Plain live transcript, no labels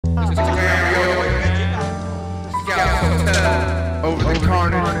Over the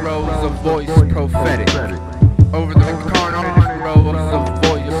carnage rolls a voice prophetic. Over the carnage rolls a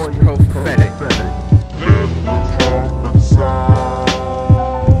voice prophetic.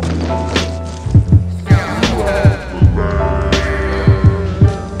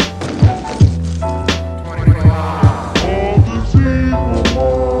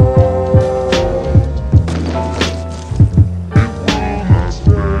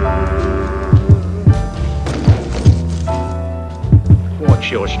 What's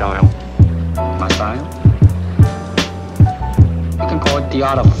your style? My style? You can call it the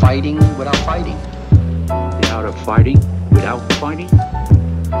art of fighting without fighting. The art of fighting without fighting?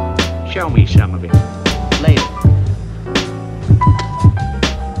 Show me some of it. Later.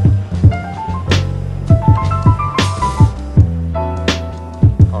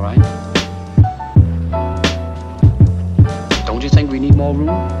 All right. Don't you think we need more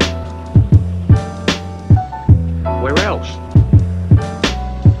room? Where else?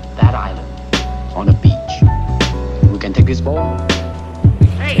 That island. On a beach. We can take this ball.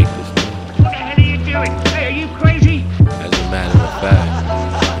 Hey! What the hell are you doing? Hey, are you crazy? As a matter of fact.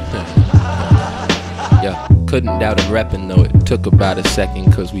 Yeah, couldn't doubt him reppin' though it took about a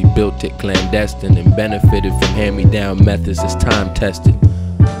second, cause we built it clandestine and benefited from hand-me-down methods that's time-tested.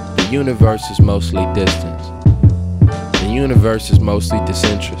 The universe is mostly distance. The universe is mostly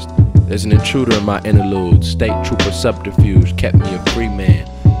disinterest. There's an intruder in my interlude. State trooper subterfuge kept me a free man.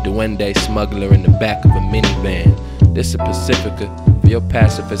 Duende smuggler in the back of a minivan. This a Pacifica for your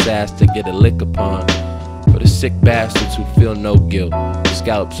pacifist ass to get a lick upon. For the sick bastards who feel no guilt. The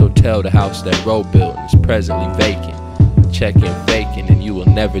Scallops Hotel, the house that Roe built, is presently vacant. Check in faking and you will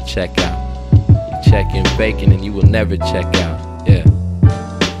never check out. You check in faking and you will never check out. Yeah.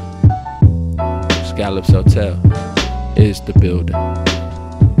 Scallops Hotel is the building.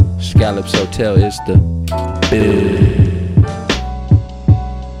 Scallops Hotel is the building.